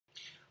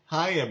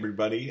Hi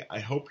everybody, I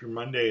hope your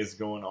Monday is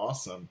going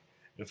awesome.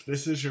 If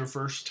this is your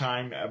first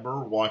time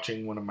ever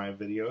watching one of my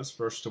videos,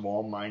 first of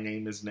all, my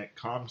name is Nick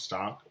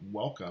Comstock,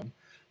 welcome.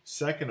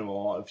 Second of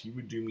all, if you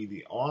would do me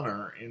the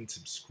honor and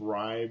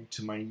subscribe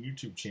to my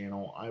YouTube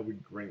channel, I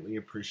would greatly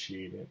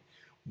appreciate it.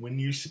 When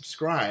you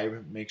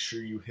subscribe, make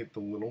sure you hit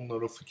the little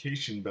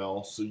notification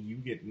bell so you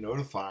get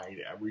notified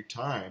every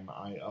time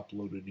I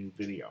upload a new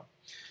video.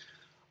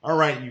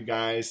 Alright, you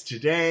guys,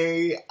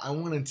 today I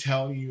want to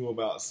tell you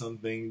about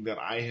something that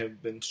I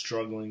have been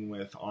struggling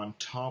with on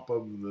top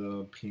of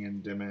the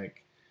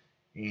pandemic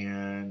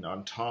and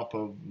on top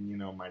of,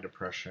 my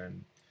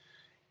depression.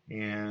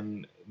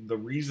 And the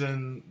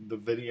reason the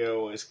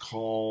video is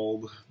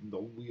called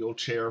The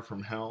Wheelchair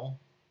from Hell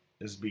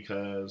is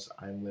because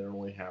I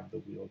literally have the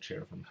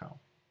wheelchair from hell.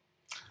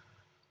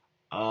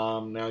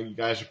 Now you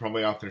guys are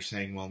probably out there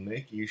saying, well,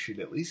 Nick, you should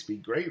at least be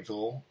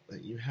grateful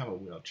that you have a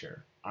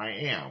wheelchair. I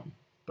am.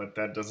 But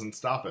that doesn't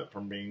stop it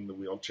from being the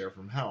wheelchair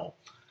from hell.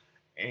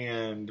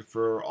 And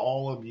for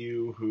all of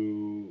you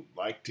who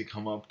like to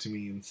come up to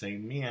me and say,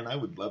 man, I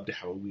would love to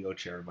have a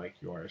wheelchair like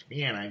yours.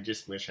 Man, I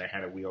just wish I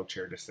had a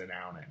wheelchair to sit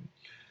down in.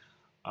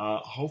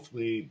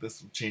 Hopefully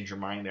this will change your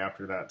mind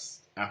after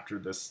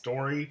this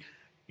story.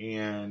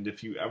 And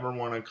if you ever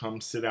want to come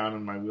sit down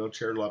in my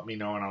wheelchair, let me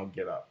know and I'll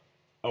get up.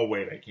 Oh,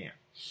 wait, I can't.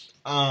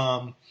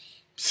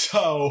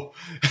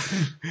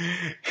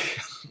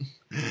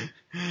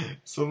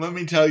 So let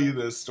me tell you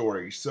this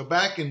story. So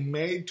back in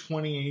May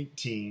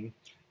 2018,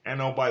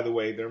 and oh, by the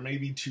way, there may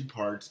be two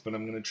parts, but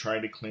I'm going to try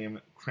to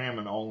cram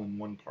it all in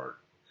one part.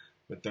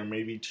 But there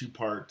may be two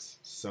parts,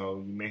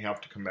 so you may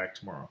have to come back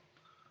tomorrow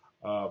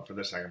for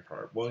the second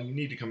part. Well, you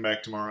need to come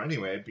back tomorrow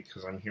anyway,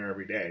 because I'm here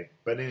every day.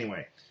 But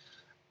anyway,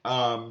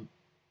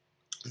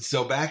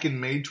 so back in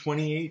May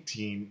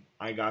 2018,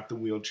 I got the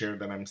wheelchair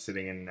that I'm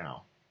sitting in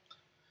now.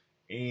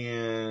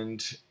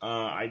 And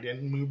I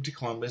didn't move to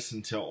Columbus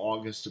until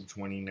August of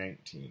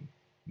 2019.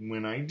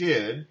 When I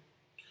did,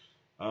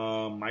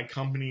 my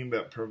company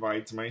that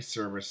provides my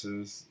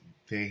services,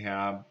 they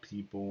have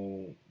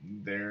people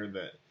there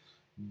that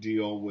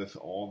deal with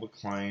all the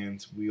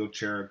clients,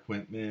 wheelchair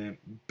equipment,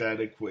 bed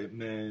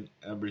equipment,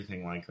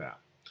 everything like that.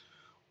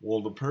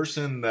 Well, the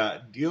person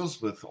that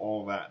deals with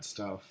all that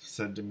stuff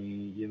said to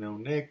me,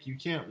 Nick, you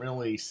can't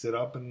really sit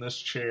up in this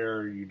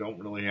chair. You don't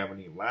really have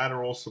any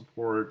lateral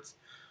supports.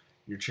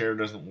 Your chair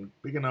doesn't look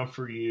big enough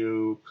for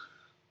you.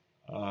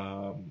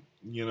 Why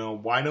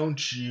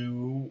don't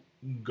you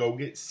go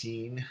get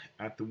seen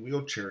at the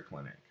wheelchair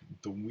clinic?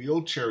 The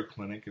wheelchair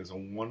clinic is a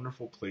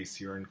wonderful place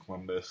here in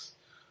Columbus.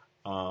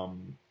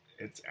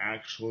 It's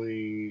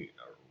actually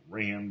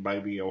ran by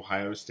the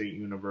Ohio State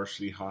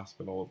University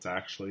Hospital. It's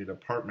actually a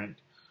department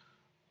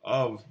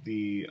of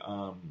the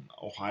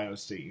Ohio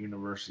State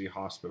University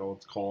Hospital.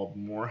 It's called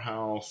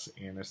Morehouse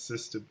and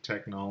Assistive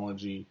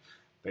Technology.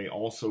 They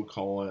also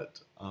call it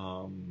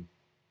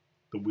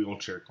the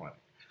wheelchair clinic.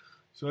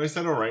 So I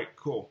said, all right,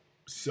 cool.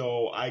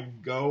 So I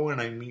go and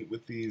I meet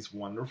with these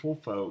wonderful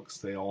folks.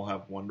 They all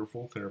have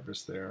wonderful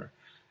therapists there.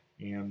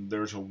 And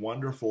there's a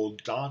wonderful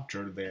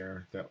doctor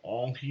there that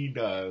all he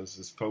does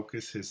is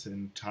focus his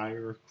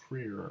entire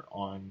career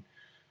on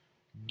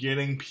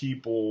getting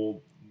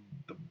people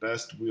the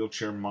best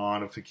wheelchair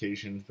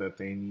modifications that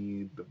they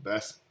need, the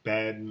best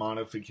bed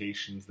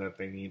modifications that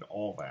they need,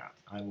 all that.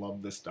 I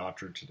love this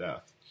doctor to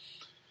death.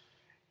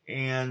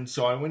 And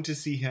so I went to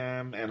see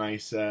him and I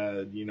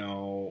said,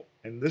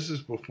 and this is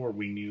before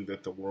we knew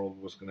that the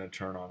world was going to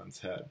turn on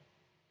its head.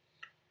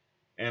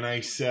 And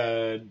I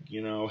said,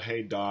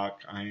 hey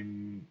doc,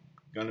 I'm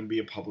going to be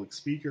a public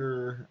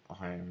speaker.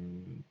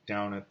 I'm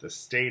down at the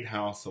State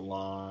House a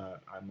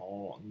lot.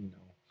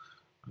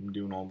 I'm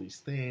doing all these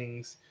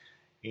things.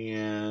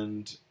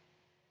 And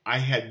I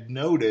had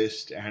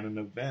noticed at an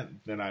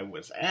event that I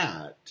was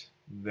at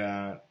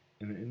that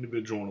an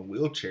individual in a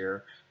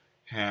wheelchair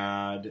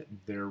had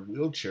their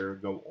wheelchair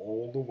go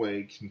all the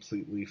way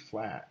completely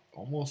flat,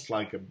 almost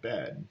like a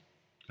bed,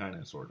 kind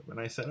of, sort of. And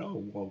I said,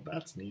 oh, well,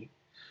 that's neat.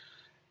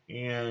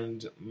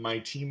 And my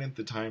team at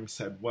the time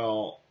said,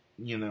 well,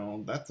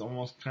 that's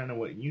almost kind of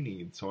what you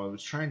need. So I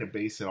was trying to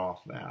base it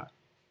off that.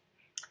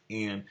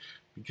 And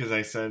because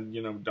I said,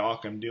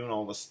 doc, I'm doing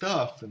all the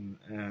stuff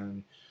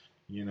and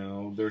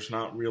there's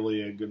not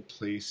really a good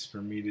place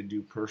for me to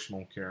do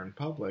personal care in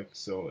public.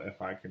 So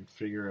if I could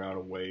figure out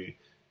a way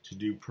to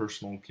do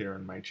personal care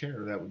in my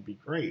chair, that would be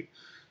great.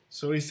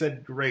 So he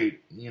said,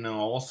 great,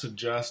 I'll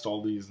suggest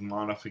all these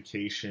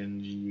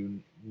modifications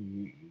you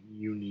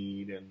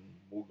need and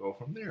we'll go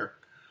from there.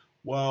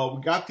 Well,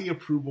 we got the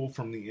approval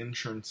from the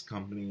insurance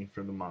company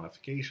for the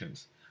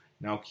modifications.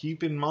 Now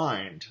keep in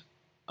mind,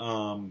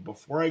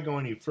 before I go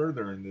any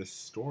further in this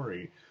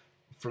story,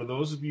 for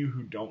those of you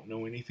who don't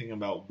know anything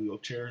about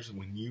wheelchairs,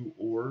 when you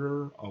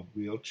order a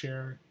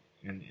wheelchair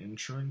and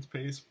insurance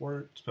pays for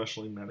it,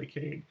 especially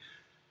Medicaid,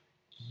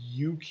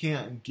 you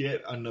can't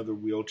get another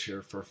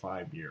wheelchair for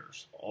 5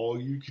 years. All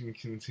you can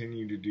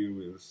continue to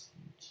do is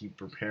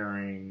keep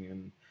repairing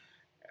and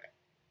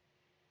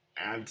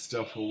add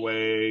stuff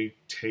away,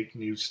 take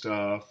new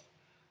stuff,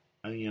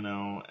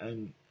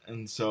 and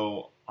And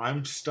so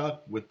I'm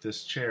stuck with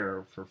this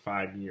chair for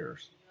 5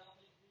 years.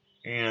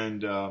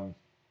 And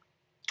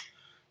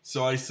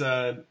so I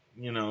said,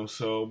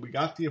 so we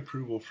got the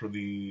approval for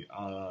the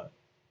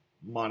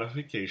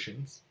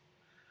modifications.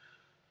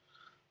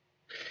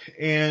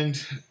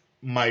 And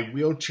my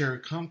wheelchair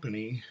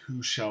company,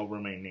 who shall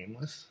remain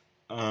nameless,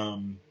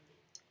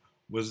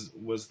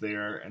 was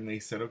there, and they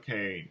said,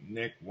 okay,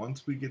 Nick,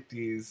 once we get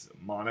these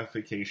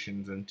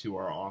modifications into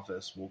our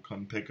office, we'll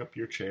come pick up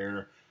your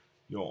chair.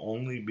 You'll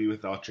only be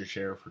without your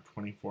chair for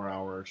 24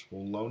 hours.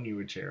 We'll loan you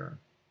a chair,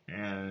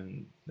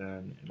 and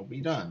then it'll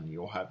be done.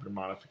 You'll have your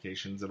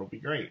modifications. It'll be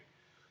great.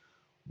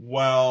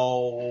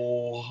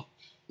 Well,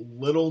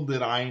 little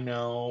did I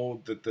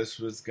know that this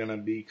was going to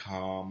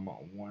become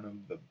one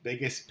of the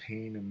biggest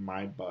pain in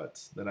my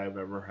butts that I've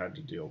ever had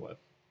to deal with.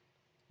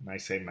 And I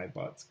say my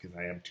butts because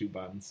I have two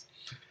buns.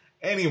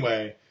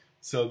 Anyway,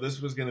 so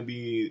this was going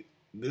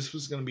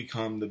to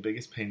become the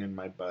biggest pain in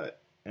my butt.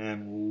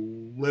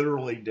 And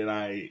literally did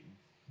I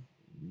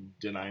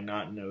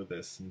not know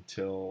this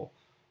until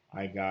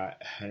I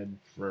got head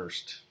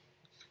first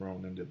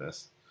thrown into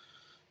this.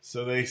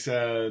 So they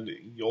said,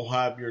 you'll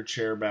have your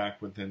chair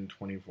back within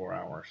 24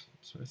 hours.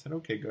 So I said,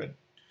 okay, good.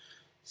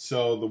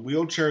 So the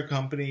wheelchair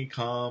company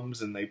comes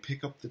and they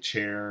pick up the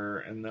chair,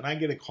 and then I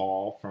get a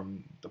call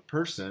from the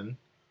person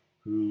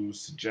who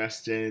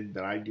suggested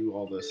that I do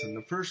all this in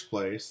the first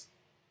place.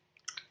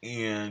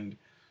 And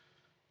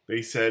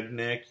they said,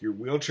 Nick, your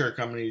wheelchair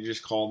company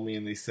just called me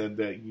and they said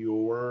that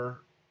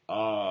your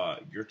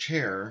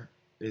chair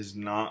is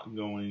not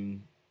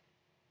going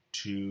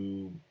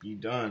to be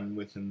done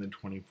within the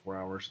 24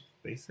 hours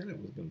they said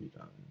it was going to be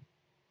done.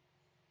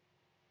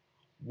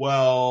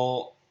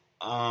 Well,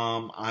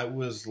 I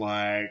was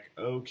like,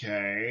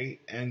 okay.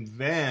 And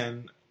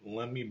then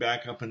let me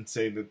back up and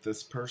say that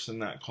this person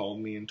that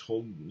called me and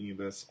told me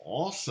this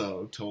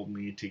also told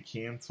me to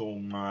cancel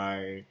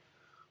my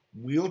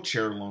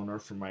wheelchair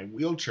loaner for my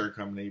wheelchair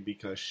company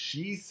because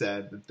she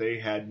said that they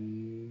had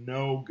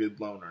no good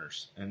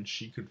loaners and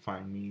she could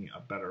find me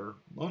a better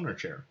loaner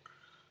chair.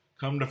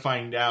 Come to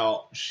find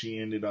out, she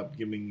ended up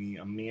giving me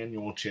a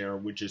manual chair,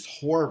 which is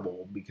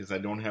horrible because I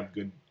don't have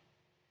good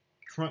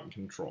trunk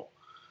control.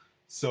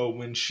 So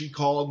when she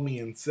called me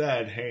and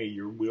said, hey,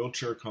 your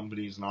wheelchair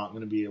company is not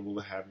going to be able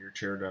to have your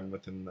chair done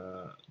within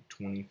the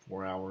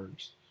 24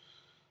 hours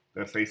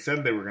that they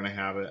said they were going to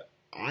have it,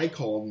 I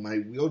called my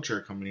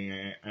wheelchair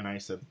company and I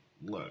said,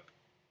 look,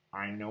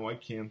 I know I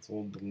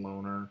canceled the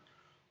loaner,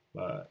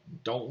 but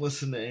don't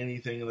listen to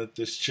anything that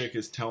this chick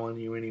is telling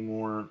you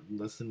anymore.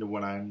 Listen to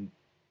what I'm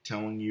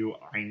telling you.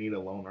 I need a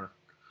loaner.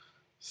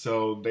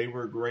 So they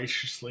were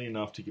graciously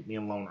enough to get me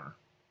a loaner.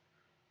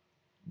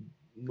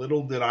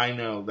 Little did I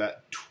know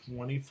that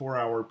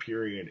 24-hour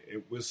period,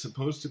 it was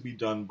supposed to be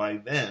done by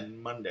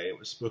then, Monday. It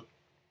was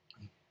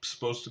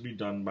supposed to be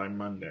done by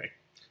Monday.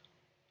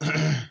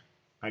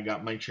 I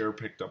got my chair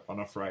picked up on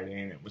a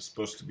Friday, and it was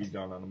supposed to be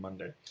done on a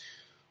Monday.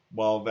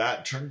 Well,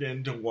 that turned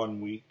into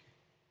 1 week.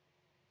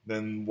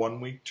 Then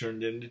 1 week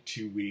turned into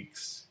 2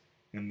 weeks.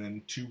 And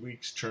then 2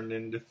 weeks turned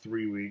into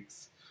 3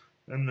 weeks.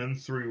 And then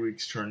 3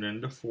 weeks turned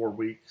into 4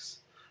 weeks.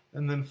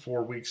 And then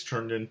 4 weeks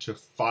turned into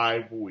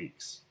 5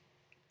 weeks.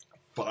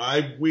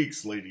 5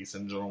 weeks, ladies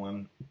and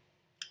gentlemen,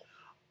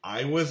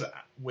 I was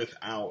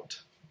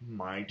without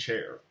my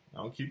chair.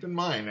 Now, keep in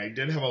mind, I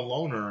did have a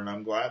loaner, and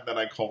I'm glad that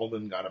I called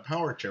and got a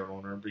power chair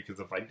loaner, because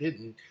if I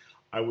didn't,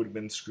 I would have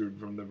been screwed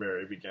from the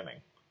very beginning.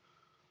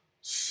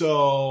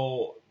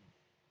 So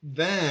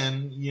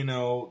then,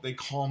 they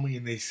call me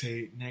and they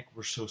say, Nick,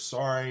 we're so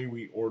sorry,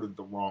 we ordered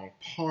the wrong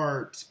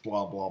parts,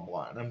 blah, blah,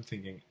 blah. And I'm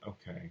thinking,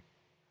 okay,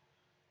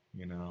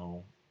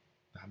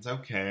 that's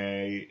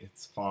okay,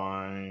 it's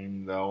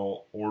fine,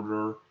 they'll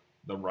order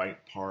the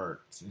right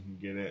parts and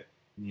get it,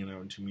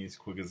 to me as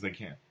quick as they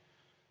can.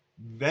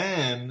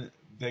 Then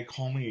they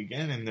call me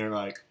again and they're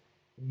like,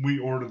 we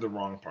ordered the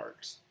wrong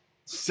parts.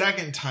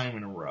 Second time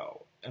in a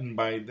row. And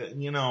by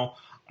the,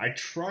 I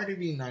try to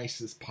be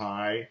nice as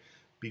pie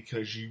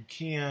because you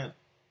can't,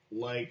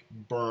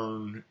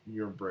 burn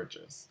your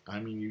bridges. I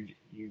mean,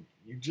 you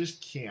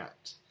just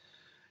can't.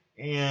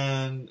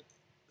 And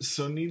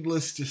so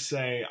needless to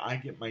say, I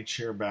get my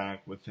chair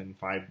back within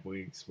 5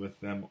 weeks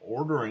with them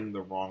ordering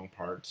the wrong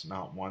parts,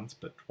 not once,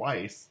 but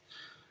twice.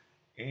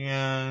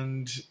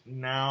 And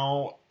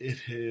now it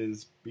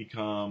has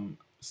become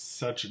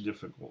such a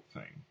difficult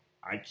thing.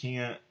 I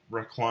can't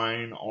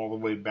recline all the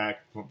way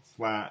back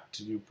flat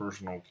to do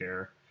personal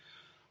care.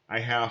 I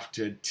have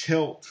to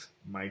tilt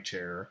my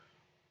chair.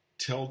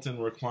 Tilt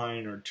and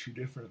recline are two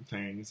different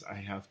things. I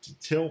have to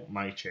tilt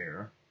my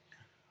chair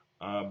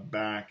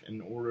back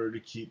in order to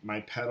keep my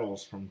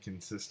pedals from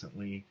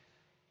consistently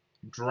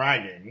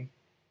dragging.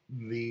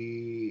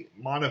 The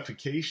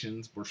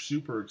modifications were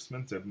super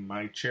expensive.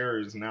 My chair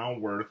is now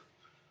worth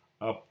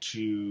up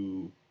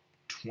to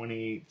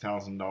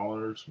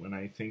 $28,000. When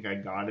I think I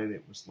got it,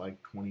 it was like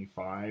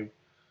 $25,000.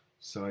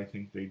 So I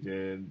think they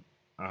did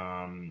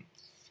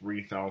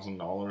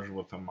 $3,000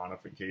 worth of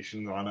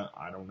modifications on it.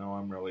 I don't know.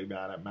 I'm really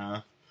bad at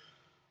math.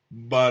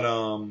 But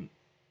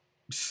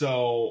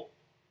So,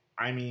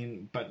 I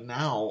mean, but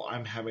now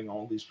I'm having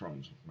all these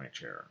problems with my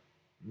chair.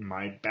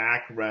 My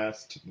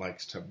backrest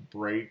likes to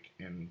break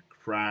and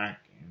crack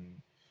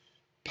and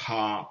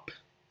pop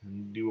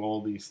and do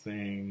all these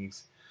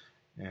things.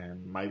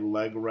 And my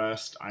leg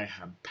rest, I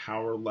have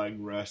power leg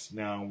rest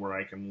now where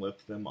I can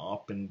lift them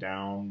up and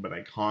down, but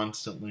I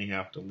constantly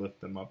have to lift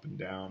them up and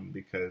down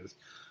because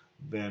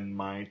then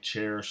my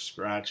chair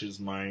scratches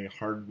my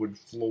hardwood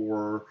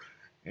floor,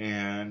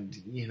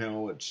 and you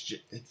know it's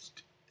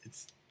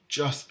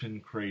just been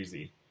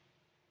crazy.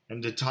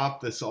 And to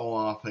top this all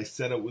off, I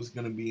said it was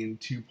going to be in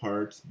two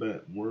parts,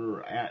 but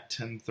we're at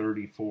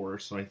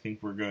 10:34, so I think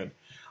we're good.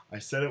 I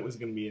said it was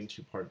going to be in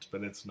two parts,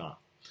 but it's not.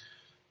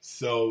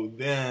 So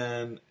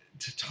then,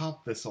 to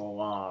top this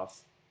all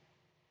off,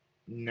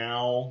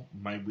 now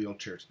my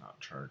wheelchair's not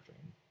charging.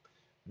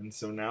 And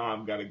so now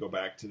I've got to go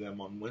back to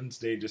them on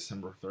Wednesday,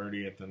 December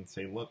 30th, and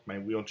say, look, my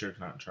wheelchair's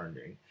not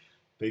charging.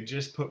 They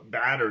just put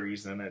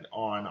batteries in it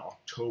on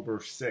October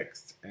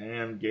 6th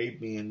and gave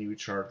me a new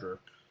charger.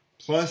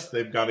 Plus,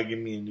 they've got to give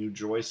me a new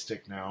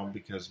joystick now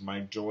because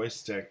my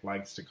joystick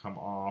likes to come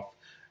off,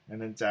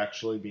 and it's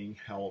actually being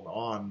held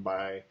on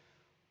by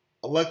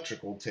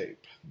electrical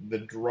tape. The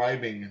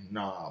driving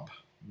knob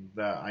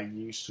that I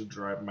used to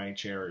drive my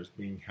chair is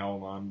being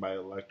held on by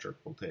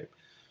electrical tape.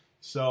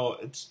 So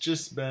it's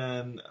just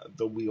been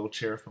the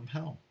wheelchair from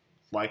hell,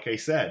 like I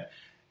said.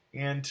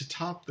 And to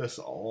top this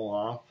all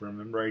off,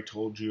 remember I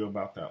told you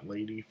about that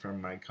lady from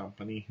my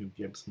company who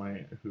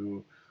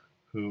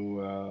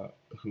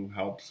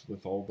helps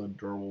with all the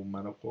durable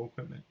medical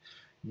equipment?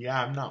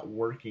 Yeah, I'm not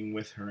working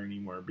with her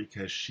anymore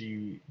because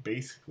she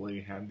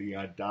basically had the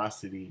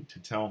audacity to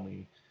tell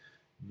me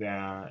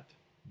that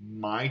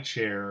my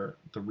chair,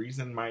 the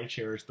reason my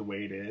chair is the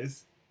way it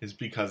is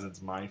because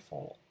it's my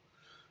fault.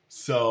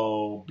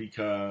 So,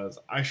 because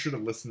I should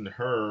have listened to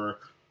her,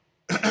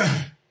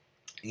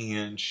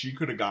 and she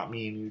could have got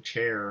me a new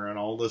chair and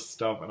all this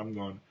stuff, and I'm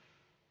going,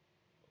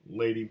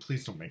 lady,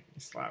 please don't make me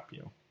slap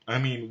you. I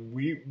mean,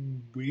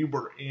 we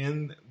were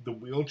in the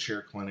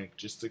wheelchair clinic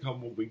just a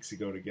couple of weeks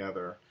ago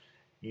together,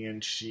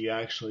 and she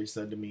actually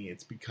said to me,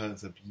 it's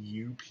because of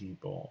you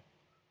people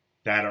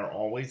that are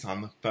always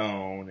on the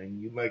phone,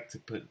 and you like to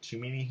put too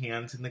many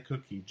hands in the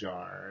cookie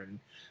jar, and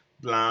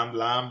blah,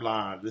 blah,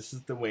 blah. This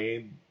is the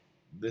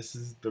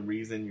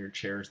reason your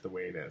chair is the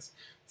way it is.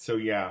 So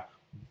yeah,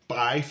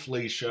 bye,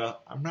 Felicia.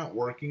 I'm not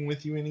working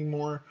with you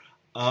anymore.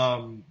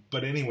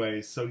 But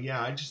anyway, so yeah,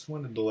 I just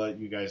wanted to let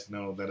you guys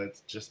know that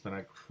it's just been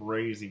a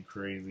crazy,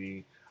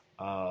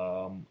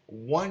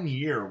 1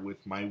 year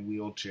with my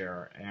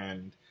wheelchair.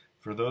 And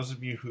for those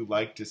of you who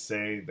like to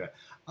say that,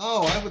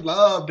 oh, I would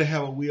love to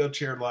have a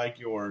wheelchair like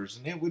yours,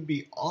 and it would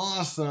be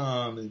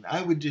awesome, and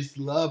I would just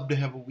love to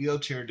have a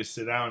wheelchair to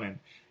sit down in.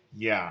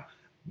 Yeah,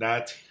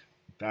 that's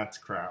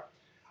crap.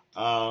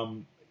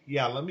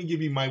 Yeah, let me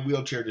give you my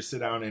wheelchair to sit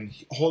down in.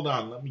 Hold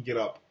on, let me get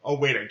up. Oh,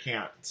 wait, I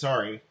can't.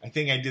 Sorry. I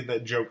think I did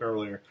that joke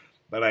earlier,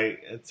 but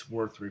it's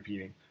worth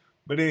repeating.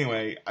 But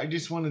anyway, I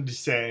just wanted to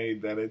say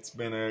that it's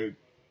been a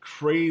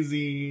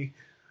crazy...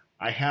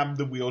 I have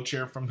the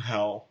wheelchair from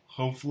hell.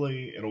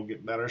 Hopefully, it'll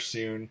get better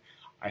soon.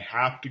 I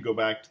have to go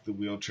back to the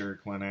wheelchair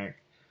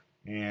clinic,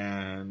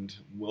 and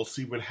we'll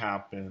see what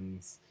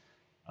happens.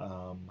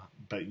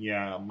 But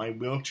yeah, my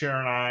wheelchair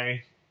and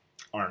I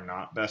are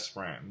not best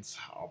friends.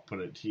 I'll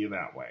put it to you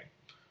that way.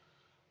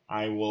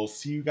 I will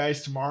see you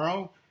guys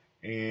tomorrow.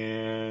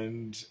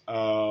 And,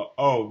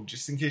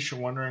 just in case you're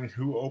wondering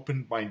who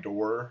opened my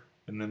door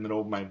in the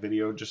middle of my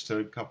video just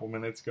a couple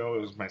minutes ago,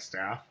 it was my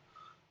staff.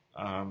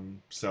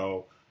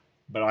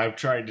 But I've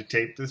tried to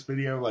tape this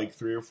video like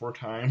 3 or 4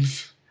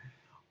 times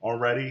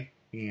already,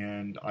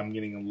 and I'm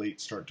getting a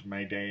late start to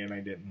my day, and I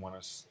didn't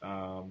want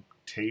to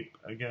tape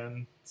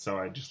again, so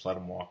I just let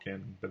them walk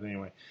in. But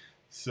anyway,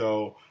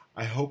 so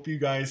I hope you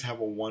guys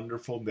have a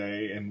wonderful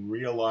day and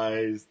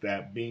realize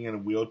that being in a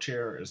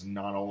wheelchair is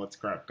not all it's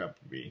cracked up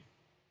to be.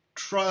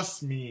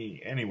 Trust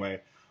me.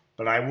 Anyway,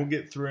 but I will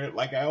get through it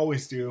like I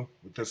always do,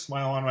 with a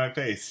smile on my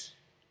face.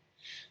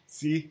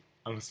 See?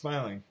 I'm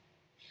smiling.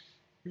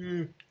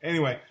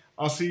 Anyway,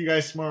 I'll see you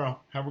guys tomorrow.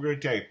 Have a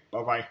great day.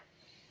 Bye-bye.